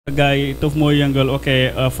gars yi tëf mooy yëngal ok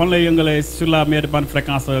fan lay yëngalee sur la meilleure bande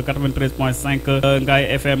fréquence 93.5 Ngaye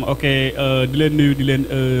FM ok di leen nuyu di leen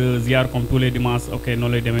ziar comme tous les dimanches ok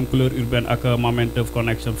noonu lay demee couleur urbaine ak Mamen Teuf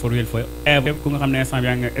connection for real for ever ku nga xam ne instant bi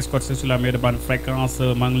yaa ngi escorté sur la meilleure bande fréquence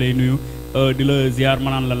maa ngi lay nuyu di la ziar ma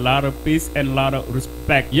naan la laara peace and laara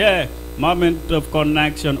respect yeah Mamen Teuf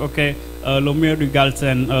connection ok le meilleur du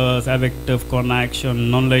Galsen c'est avec Teuf connection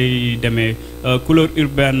noonu lay demee couleur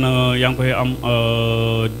urbaine yaa ngi koy am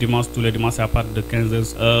dimanche tous les dimanches à partir de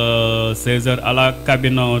 15h 16h à la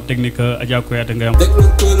cabine technique Adja Kouyate ngay am.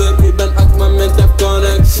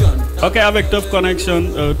 ok avec Teuf connection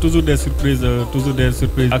toujours des surprises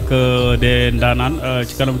ak des ndaanaan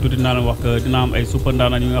ci kanam tuuti dinaa leen wax que dina am ay super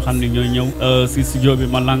ndaanaan yi nga xam ne ñooy ñëw si studio bi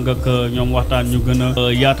ma lang ak ñoom waxtaan ñu gën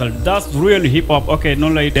a yaatal that's real hip hop ok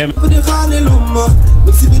noonu lay demee.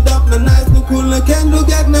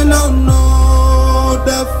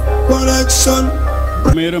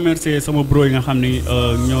 may remercier sama bro yi nga xam ni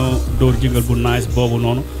ñoo dóor jingle bu nice boobu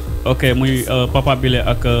noonu ok muy Papa Bile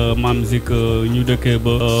ak Mam Zik ñu dëkkee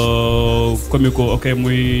ba comico ok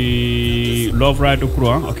muy Love Right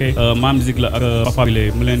Crew ok Mam Zik la ak Papa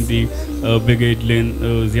Bile mu leen di bëggee di leen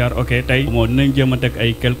ziar ok tey moo dinañ jéem a teg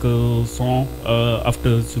ay quelques sons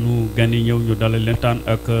after suñu gan yi ñëw ñu dalal leen taan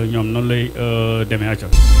ak ñoom noonu lay demee acca.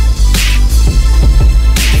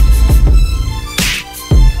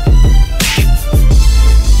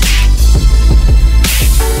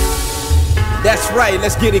 That's right,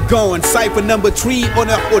 let's get it going. Cypher number 3 on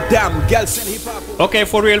a Odam Galsen hip hop. Okay,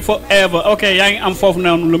 for real forever. Okay, yaa ngi am foofu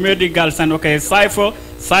noonu lu meilleur di Galsen. Okay, Cypher.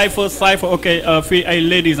 Okay, fii ay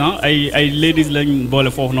ladies ay ladies lañ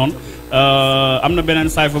boole foofu noonu. am na beneen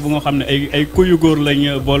Cypher bu nga xam ne ay kuyu góor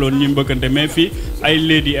lañ booloon ñi mbëkkante mais fii ay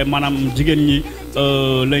lady maanaam jigéen ñi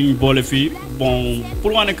lañ boole fii bon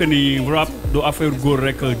pour wane que ni rap du affaire góor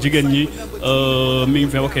rek jigéen ñi mi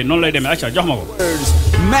ngi fi ok noonu lay demee acca jox ma ko.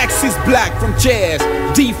 Max is black from Chairs,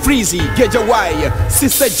 D Freezy, Gejawai,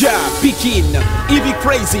 Sister Ja, Pikin, Evie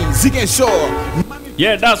Crazy, Ziguinchor.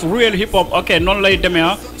 Yeah, that's real hip hop. Ok, noonu lay demee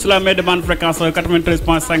sur la meilleure bande fréquence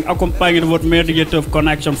 93.5 accompagné de votre meilleur DJ Teuf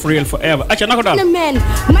connection for real forever. acca na ko daal.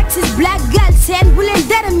 Max is black Galsen bu leen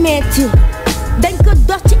dara metti dañ ko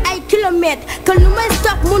dox ci ay kilomètres que lu may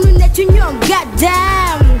stop mënu ne ci ñoom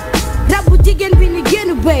goddamn rabu jigéen bi ni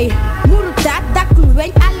génn béy muru taat dakkul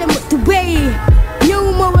weñ àll ma tu béy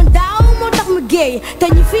ñëwuma woon daaw moo tax ma géey te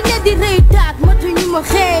ñu fi ne di rëy taat matu ñu ma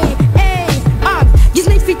xëy gis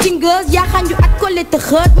nañ fi ci ngës yaa xanju ak collé te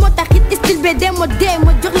xët moo tax it style be dee ma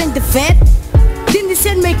jox leen de fête dindi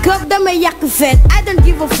seen make up damay yàq fête I don't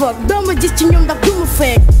give a fuck doo ma gis ci ñoom ndax du ma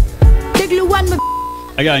fekk déglu waan ma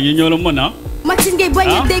agaa ñi ñoo la mën a Maxine ngay bañ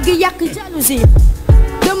a dégg yàq jalousie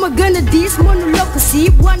dama gën a diis mënu lokk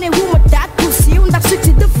siib wane wu ma taat pour siiw ndax su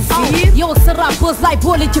ci dëfu fii yow sa rappeurs lay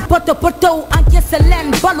boole ci poto encaissé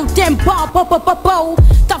leen balu tempo pow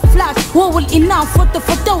ta flash woowul inaan photo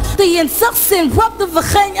te yéen sax seen rap dafa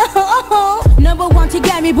xeeñ number one ci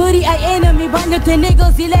game yi bëri ay ennemi bañ te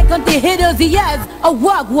négocier lekkante haters yi yes a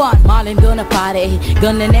wag one maa leen gën a pare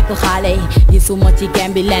gën leen nekk xale yi suma ci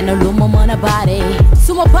game bi lenn lu ma mën a baare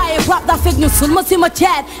suma bàyyee rap daa fekk ñu sul ma si ma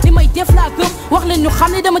ceet li may def laa gëm wax leen ñu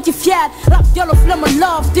xam ne dama ci fier rap jolof la ma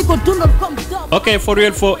love di ko dundal comme dof ok for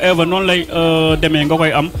real forever noonu lay demee nga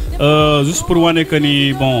koy am juste pour wane que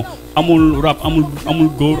ni bon amul rap amul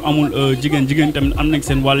góor amul jigéen tamit am nañ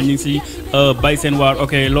seen wàll ñu ngi si bay seen waar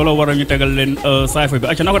ok looloo waral ñu tegal leen Cypher bi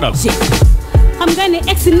acca na ko daal. xam nga ne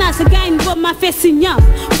egsi naa sa gars yi boobu ma fees si ñam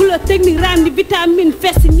fulla technique ram di vitamine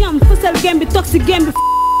fees si ñam fësal game bi toog si game bi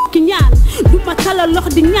ki ñaan du ma tala lox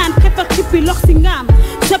di ñaan xeppal xippi lox si ngaam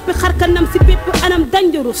soppi xar kanam si bépp anam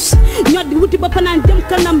dangerous ñoo di wuti ba panaan jëm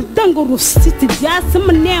kanam dangerous si ti jaas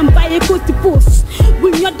sama neem bàyyee ko ci puus bu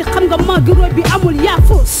ñoo di xam nga ma giro bi amul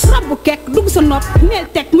yaafus rabu kekk dugg sa nopp neel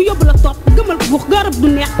teg mu yóbbu la topp gëmal buux garab du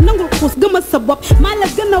neex nangul xuus gëmal sa bopp maa la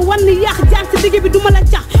gën a wan ni yaax jaar si digg bi du ma la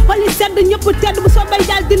cax xoli sedd ñëpp tedd bu soobee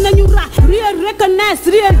daal dinañu rax réer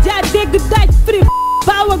reconnaisse réer jaar dégg daaj free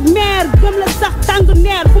baaw ak meer gëm la sax tàng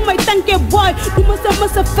neer fu may tànkee booy du ma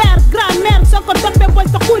sa faire grand-mère soo ko toppee booy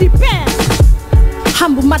sa xuri peer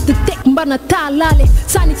xam bu mat teg mbana taalaale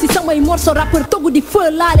sànni si samay morceau rappeur togg di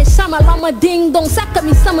fëlaale sama lama ding dong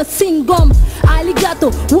sàkkami sama singom aligato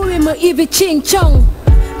woowe ma Ivy Ching Chong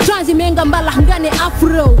transime nga mbalax nga ne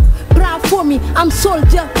afro bravo mi am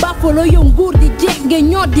soldier buffalo yow nguur di jeeg nga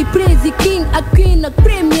ñoo di prési king ak queen ak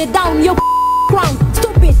premier down yow crown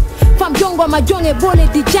stop it fam jongo ma jonge boole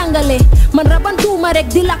di jàngale man rabantuma rek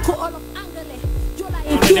di làkk olof angale jola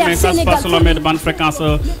Ça se passe sur la meilleure bande fréquence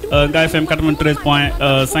Ngaye FM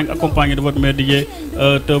 93.5 accompagné de votre meilleur DJ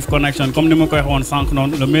Teuf Connection. Comme nous l'avons dit sans non,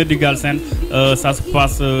 le meilleur du Galsen, ça se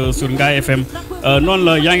passe sur Ngaye FM. Non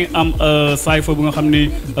la yaa ngi am cypher bu nga xam ni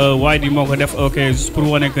waaye di moo ko def ok juste pour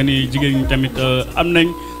wane que ni jigéen ñi tamit am nañ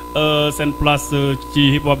seen place ci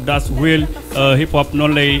hip hop das real hip hop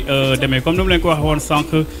noonu lay demee comme ni mu leen ko waxee woon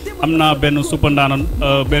sànq am naa benn suppandaanan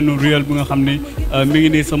benn real bu nga xam ni mi ngi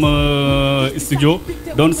nii sama studio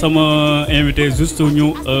doon sama invité juste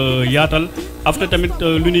ñu yaatal after tamit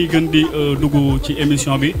lu ñuy gën di dugg ci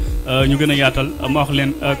émission bi ñu gën a yaatal ma wax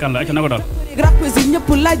leen kan la ak na ko daal. rappeurs yi ñëpp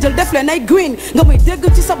laay jël def leen ay green nga may dégg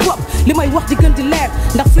ci sa bopp li may wax di gën di leer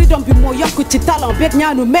ndax freedom bi moo yokk ci talent beeg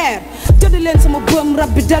ñaanu maire jënd leen sama bëm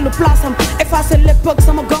rab bi dellu place am effacé l'époque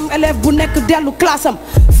sama gom élève bu nekk dellu classe am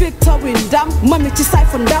victory ndam mami ci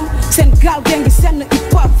cypher ndam seen gaal gee ngi seen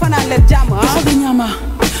hip hop fanaan leen jàmm ah de ñama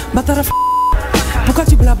batara pourquoi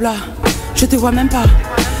tu blabla je te vois même pas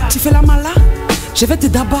tu fais la mal là je vais te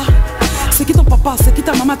dabat c'est qui ton papa c'est qui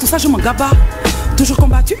ta maman tout ça je m'en gaba toujours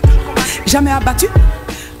combattu jamais abattu.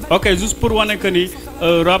 Ok, juste pour wane que ni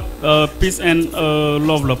rap peace and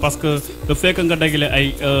love la parce que le fait que nga dagale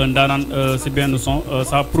ay ndaanaan ci benn son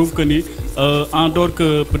ça prouve que ni en dehors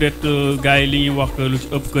que peut-être gars yi li ñuy wax lu ci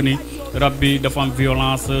ëpp que ni rap bi dafa am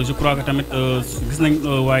violence je crois que tamit gis nañ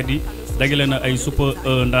waaye di dagale na ay super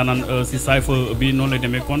ndaanaan ci cypher bi noonu lay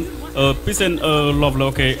demee kon peace and love la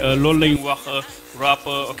ok loolu lañ wax. Rap,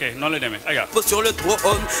 ok, non les démés, regarde. Sur le trône,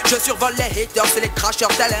 je survole les haters, c'est les crashers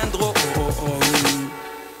d'Alindro.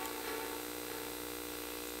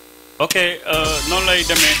 Ok, non les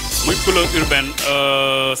démés, muy Couleur Urbaine,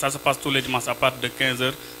 ça se passe tous les dimanches à partir de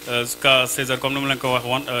 15h jusqu'à 16h comme nous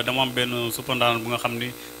l'avons dit. Dama am benn suppandaan bu nga xam ni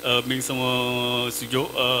mi ngi sama studio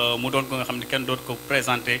mu doon ko nga xam ni kenn dootu ko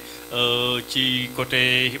présenté ci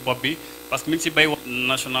côté hip hop bi parce que mi ngi ci bay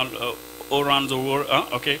national around the world ah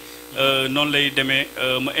ok. noonu lay demee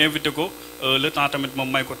ma invité ko le temps tamit moom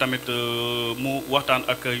may ko tamit mu waxtaan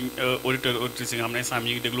ak auditeurs auditrices yi nga xam ne instant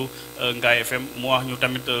yi ngi déglu Ngaye FM mu wax ñu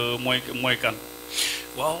tamit mooy kan.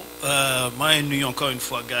 waaw maa ngi nuyu encore une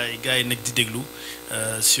fois gars yi nekk di déglu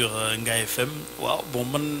sur Ngaye FM waaw bon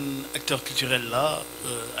man acteur culturel là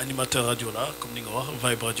animateur radio là comme ni nga wax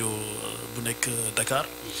Vibe radio bu nekk Dakar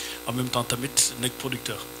en même temps tamit nekk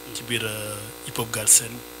producteur ci biir hip hop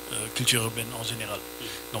Galsen culture urbaine en général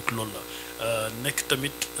donc loolu la nekk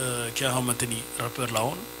tamit ki nga xamante ni rappeur la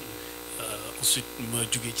woon ensuite ma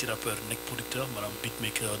jógee ci rappeur nekk producteur maanaam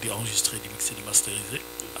beatmaker di enregistrer di mixer di masteriser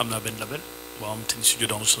am naa benn label boo xamante ni studio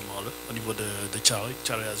d'enregistrement la au niveau de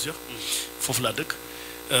Thiaroye Azur foofu laa dëkk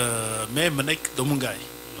mais ma nekk doomu Ngaye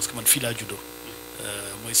parce que man fii laa juddoo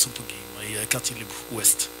mooy sump gi mooy quartier libre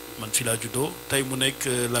ouest man fii laa juddoo tey mu nekk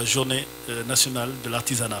la journée nationale de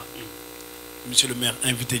l'artisanat monsieur le maire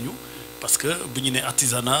invité ñu parce que bu ñu ne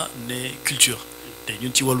artisanat ne culture te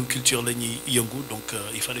ñun ci wàllu culture la ñuy yëngu donc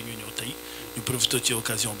il fallait ñu ñëw tey ñu profité ci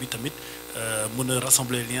occasion bi tamit mën a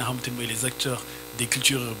rassembler li nga xamante ni mooy les acteurs des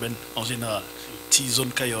cultures urbaines en général ci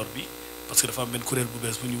zone Kayor bi parce que dafa am benn kuréel bu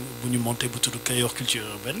bees bu ñu monté bu tudd Kayor culture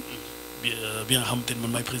urbaine bi nga xamante ni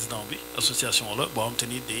man maay président bi association la boo xamante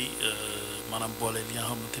ni day maanaam boole li nga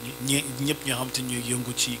xamante ni ñëpp ñi nga xamante ni ñooy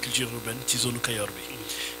yëngu ci culture urbaine ci zone Kayor bi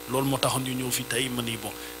loolu moo taxoon ñu ñëw fi tey ma ni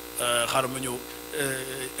bon xaaral ma ñëw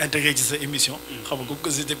intégré ci sa émission. xam nga comme que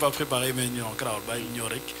j'étais pas préparé mais ñoo garaawal bàyyi ñëw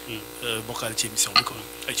rek. bokkaale ci émission bi quoi.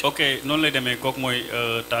 ok noonu lay demee kooku mooy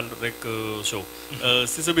Taal rek show.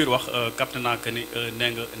 si sa biir wax capté naa que ni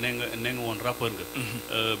nee nga woon rappeur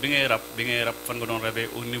nga. bi ngay rap fan nga doon rabee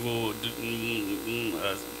au niveau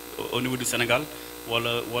du Sénégal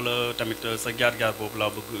wala tamit sa jaar-jaar boobu laa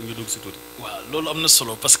bëgg ñu dugg si tuuti. waaw loolu am na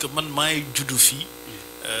solo parce que man maay juddu fii.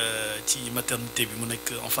 ci maternité bi mu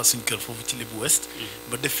nekk en face suñu kër foofu ci Lébu Ouest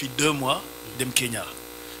ba def fi 2 mois dem Kenya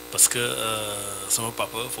parce que sama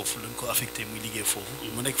papa foofu lañ ko affecté muy liggéey foofu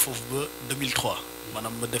mu nekk foofu ba 2003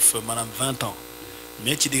 maanaam ma def maanaam 20 ans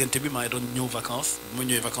mais ci diggante bi maa ngi doon ñëw vacances bu ma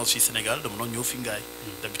ñëwee vacances fii Sénégal dama doon ñëw fi Ngaye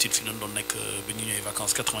d'habitude fi doon nekk ba ñu ñëwee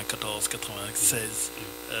vacances 94 96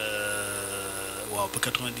 waaw ba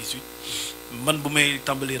 98 man bu may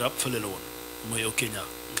tàmbali rap fële la woon mooy au Kenya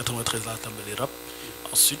 93 laa tàmbali rap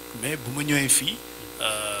ensuite mais bu ma ñëwee fii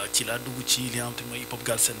ci laa dugg ci li nga xamante mooy hip hop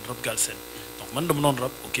Galsen rap Galsen donc man dama doon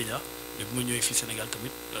rap au Kenya mais bu ma ñëwee fii Sénégal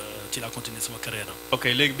tamit ci laa continuer sama carrière am. ok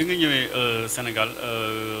léegi bi nga ñëwee Sénégal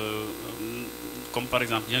comme par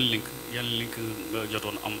exemple yan link nga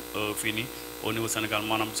jotoon am fii nii au niveau Sénégal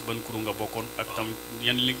maanaam si ban kuréel nga bokkoon ak tamit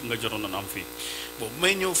yan link nga jotoon am fii. bon bu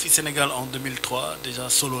may ñëw fii Sénégal en 2003 déjà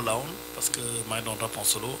solo laa woon parce que maa ngi doon rap en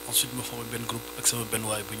solo ensuite ma formé benn groupe ak sama benn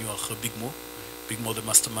waay bu ñuy wax Big Mo. Big Mo de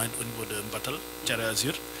Mastermind au niveau de Mbatal Thiaré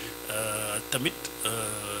Azur tamit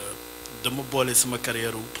dama boole sama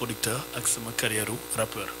carrière producteur ak sama carrière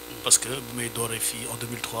rappeur parce que bu may dooree fii en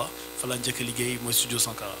 2003 fa laa njëkk a liggéey mooy studio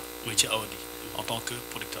Sankara mooy ci Awadi en tant que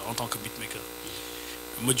producteur en tant que beatmaker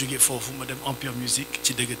ma jógee foofu ma dem Empire Music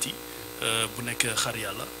ci dëggati bu nekk xar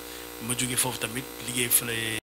yàlla ma jógee foofu tamit liggéey fële